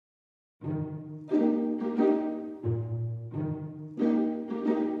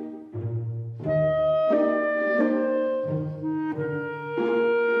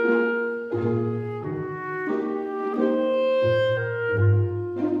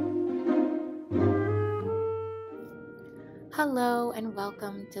Hello and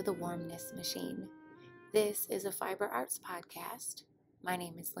welcome to the Warmness Machine. This is a fiber arts podcast. My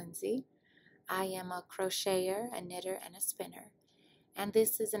name is Lindsay. I am a crocheter, a knitter, and a spinner. And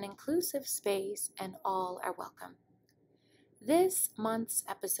this is an inclusive space and all are welcome. This month's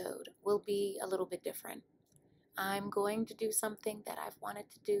episode will be a little bit different. I'm going to do something that I've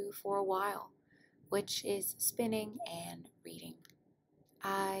wanted to do for a while, which is spinning and reading.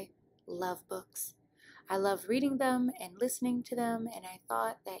 I love books. I love reading them and listening to them, and I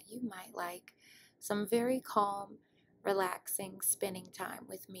thought that you might like some very calm, relaxing spinning time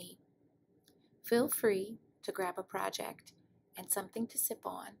with me. Feel free to grab a project and something to sip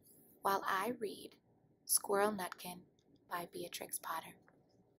on while I read Squirrel Nutkin by Breatrix Potter.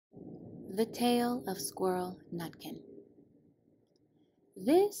 The Tale of Squirrel Nutkin.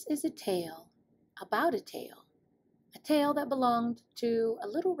 This is a tale about a tale that belonged to a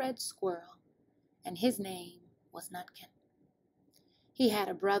little red squirrel, and his name was Nutkin. He had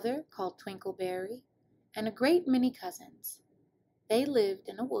a brother called Twinkleberry and a great many cousins. They lived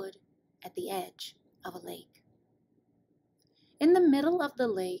in a wood at the edge of a lake. In the middle of the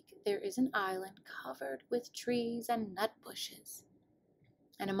lake there is an island covered with trees and nut bushes.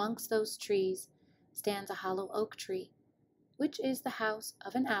 And amongst those trees stands a hollow oak tree, which is the house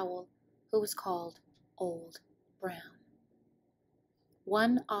of an owl who was called Old Brown.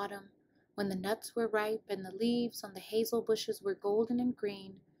 One autumn, when the nuts were ripe and the leaves on the hazel bushes were golden and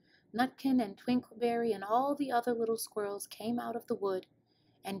green, Nutkin and Twinkleberry and all the other little squirrels came out of the wood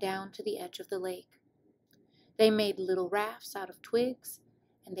and down to the edge of the lake. They made little rafts out of twigs,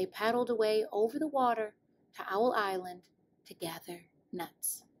 and they paddled away over the water to Owl Island to gather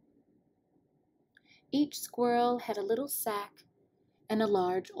nuts. Each squirrel had a little sack and a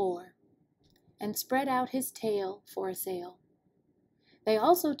large oar, and spread out his tail for a sail. They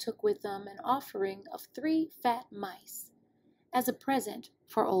also took with them an offering of 3 fat mice as a present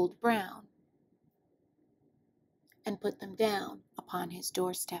for Old Brown, and put them down upon his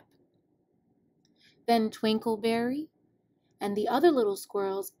doorstep. Then Twinkleberry and the other little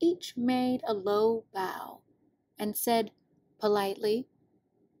squirrels each made a low bow and said politely,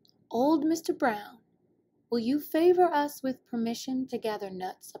 "Old Mr. Brown, will you favor us with permission to gather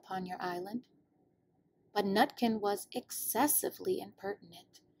nuts upon your island?" But Nutkin was excessively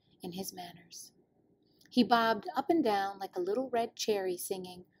impertinent in his manners. He bobbed up and down like a little red cherry,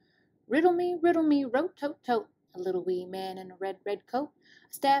 singing, riddle me, rote-tote-tote, a little wee man in a red, red coat,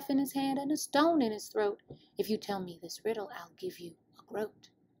 a staff in his hand and a stone in his throat. If you tell me this riddle, I'll give you a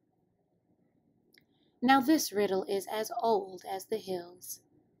groat." Now this riddle is as old as the hills.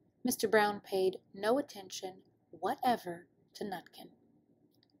 Mr. Brown paid no attention whatever to Nutkin.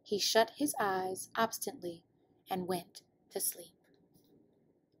 He shut his eyes obstinately and went to sleep.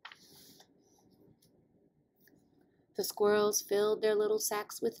 The squirrels filled their little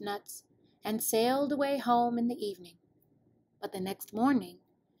sacks with nuts and sailed away home in the evening. But the next morning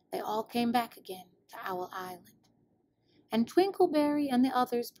they all came back again to Owl Island. And Twinkleberry and the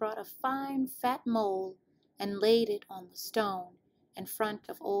others brought a fine fat mole and laid it on the stone in front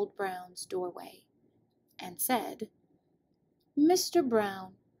of Old Brown's doorway, and said, "Mr.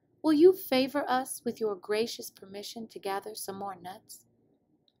 Brown, will you favor us with your gracious permission to gather some more nuts?"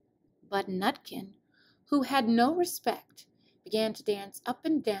 But Nutkin, who had no respect, began to dance up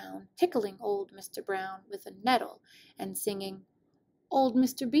and down, tickling old Mr. Brown with a nettle and singing, "Old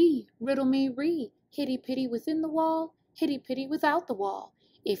Mr. B, riddle me ree, hitty-pitty within the wall, hitty-pitty without the wall.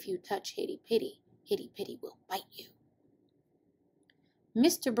 If you touch hitty-pitty, hitty-pitty will bite you."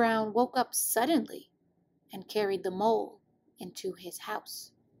 Mr. Brown woke up suddenly and carried the mole into his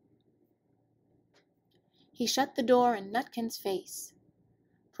house. He shut the door in Nutkin's face.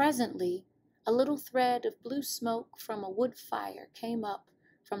 Presently, a little thread of blue smoke from a wood fire came up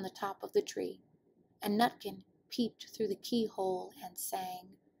from the top of the tree, and Nutkin peeped through the keyhole and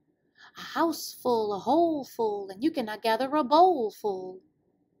sang, "A house full, a hole full, and you cannot gather a bowl full."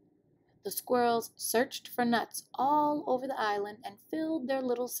 The squirrels searched for nuts all over the island and filled their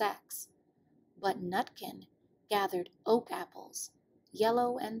little sacks, but Nutkin gathered oak apples,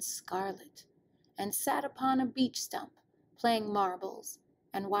 yellow and scarlet, and sat upon a beech stump, playing marbles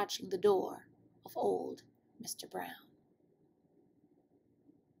and watching the door of old Mr. Brown.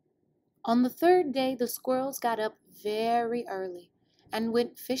 On the 3rd day, the squirrels got up very early and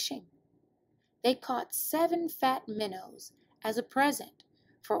went fishing. They caught 7 fat minnows as a present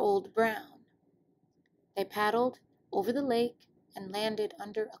for Old Brown. They paddled over the lake and landed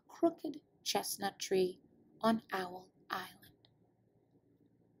under a crooked chestnut tree on Owl Island.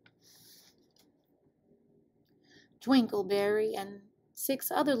 Twinkleberry and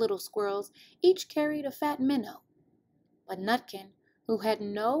 6 other little squirrels each carried a fat minnow, But Nutkin, who had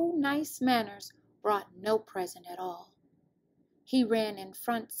no nice manners, brought no present at all. He ran in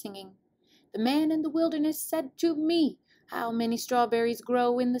front, singing, "The man in the wilderness said to me, 'How many strawberries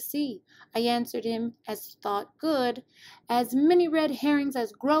grow in the sea?' I answered him, as thought good, 'As many red herrings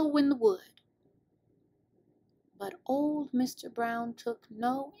as grow in the wood.'" But old Mr. Brown took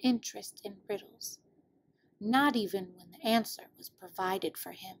no interest in riddles, not even when the answer was provided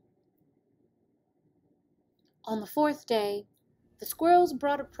for him. On the fourth day, the squirrels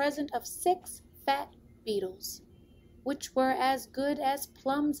brought a present of 6 fat beetles, which were as good as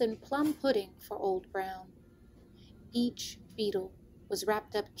plums and plum pudding for Old Brown. Each beetle was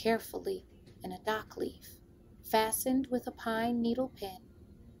wrapped up carefully in a dock leaf, fastened with a pine needle pin.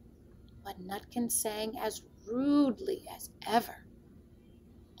 But Nutkin sang as rudely as ever.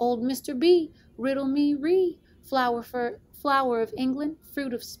 "Old Mr. B, riddle me ree, flower of England,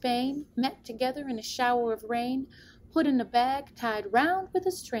 fruit of Spain, met together in a shower of rain, put in a bag, tied round with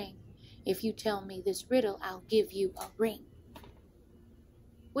a string. If you tell me this riddle, I'll give you a ring."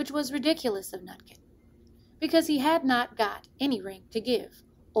 Which was ridiculous of Nutkin, because he had not got any ring to give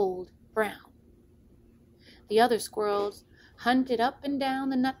Old Brown. The other squirrels hunted up and down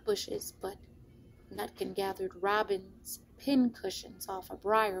the nut bushes, but Nutkin gathered robin's pin cushions off a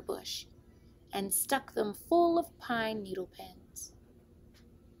briar bush and stuck them full of pine needle pins.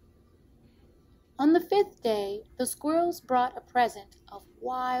 On the 5th day, the squirrels brought a present of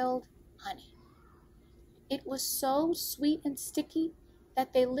wild honey. It was so sweet and sticky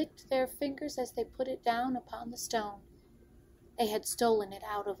that they licked their fingers as they put it down upon the stone. They had stolen it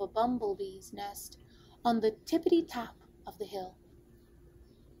out of a bumblebee's nest on the tippity-top of the hill.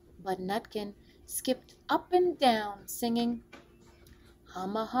 But Nutkin skipped up and down, singing,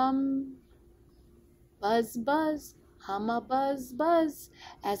 "Hum-a-hum, buzz-buzz, hum-a-buzz-buzz.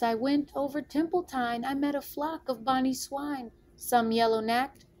 As I went over Timpletine, I met a flock of bonny swine, some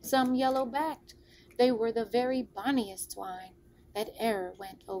yellow-nacked, some yellow-backed. They were the very bonniest swine that e'er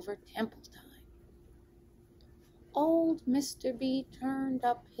went over Timpletine." Old Mr. B turned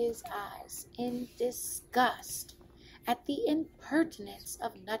up his eyes in disgust at the impertinence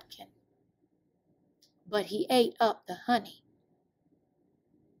of Nutkin, but he ate up the honey.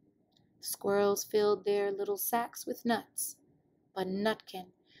 The squirrels filled their little sacks with nuts, but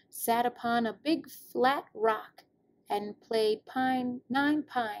Nutkin sat upon a big flat rock and played 9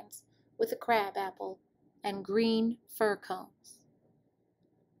 pines with a crab apple and green fir cones.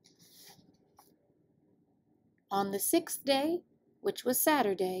 On the 6th day, which was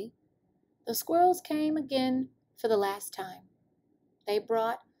Saturday, the squirrels came again for the last time. They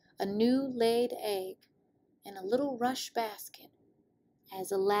brought a new laid egg in a little rush basket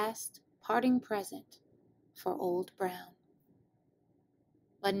as a last parting present for Old Brown.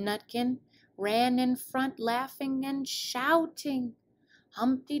 But Nutkin ran in front, laughing and shouting.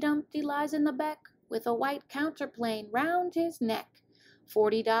 "Humpty Dumpty lies in the beck, with a white counterpane round his neck.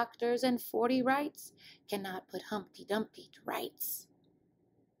 40 doctors and 40 wrights cannot put Humpty Dumpty to rights."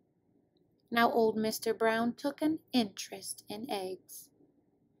 Now old Mr. Brown took an interest in eggs.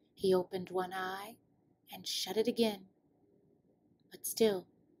 He opened one eye and shut it again, but still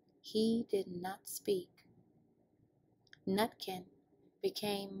he did not speak. Nutkin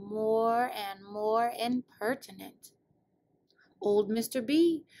became more and more impertinent. "Old Mr.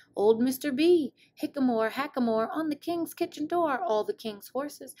 B, old Mr. B, hickamore, hackamore, on the king's kitchen door, all the king's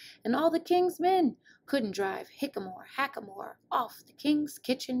horses and all the king's men couldn't drive hickamore, hackamore off the king's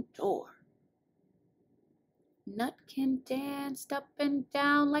kitchen door." Nutkin danced up and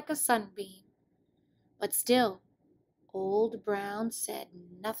down like a sunbeam, but still Old Brown said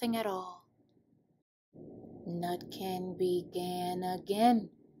nothing at all. Nutkin began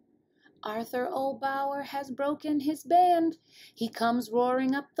again. "Arthur O'Bower has broken his band. He comes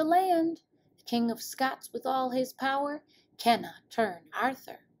roaring up the land. The King of Scots with all his power cannot turn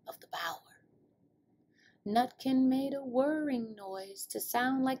Arthur of the Bower." Nutkin made a whirring noise to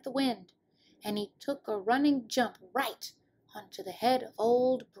sound like the wind, and he took a running jump right onto the head of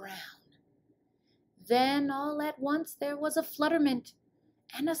Old Brown. Then all at once there was a flutterment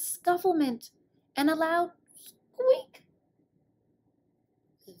and a scufflement and a loud squeak.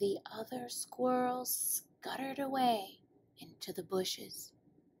 The other squirrels scuttered away into the bushes.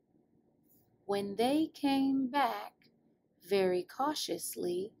 When they came back, very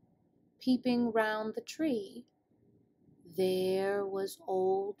cautiously, peeping round the tree, there was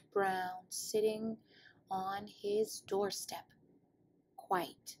Old Brown sitting on his doorstep,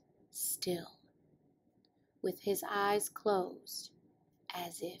 quite still, with his eyes closed,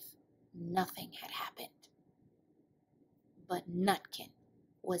 as if nothing had happened. But Nutkin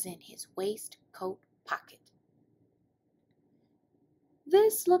was in his waistcoat pocket.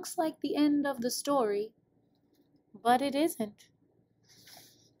 This looks like the end of the story, but it isn't.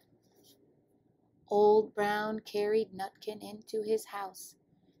 Old Brown carried Nutkin into his house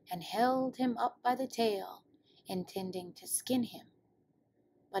and held him up by the tail, intending to skin him.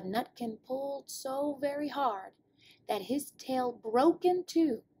 But Nutkin pulled so very hard that his tail broke in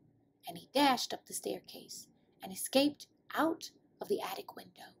two, and he dashed up the staircase and escaped out of the attic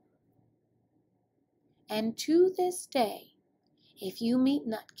window. And to this day, if you meet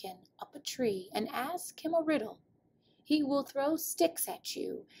Nutkin up a tree and ask him a riddle, he will throw sticks at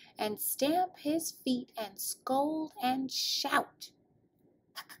you and stamp his feet and scold and shout.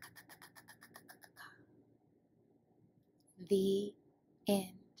 The end.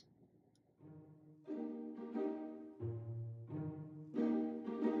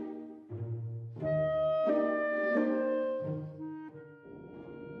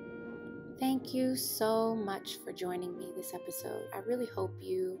 Thank you so much for joining me this episode. I really hope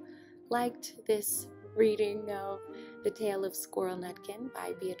you liked this reading of The Tale of Squirrel Nutkin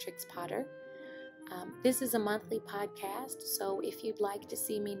by Breatrix Potter. This is a monthly podcast, so if you'd like to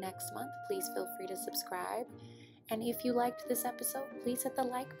see me next month, please feel free to subscribe. And if you liked this episode, please hit the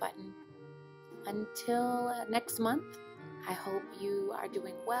like button. Until next month, I hope you are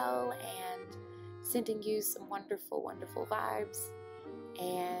doing well and sending you some wonderful, wonderful vibes.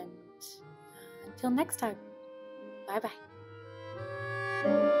 And until next time, bye-bye.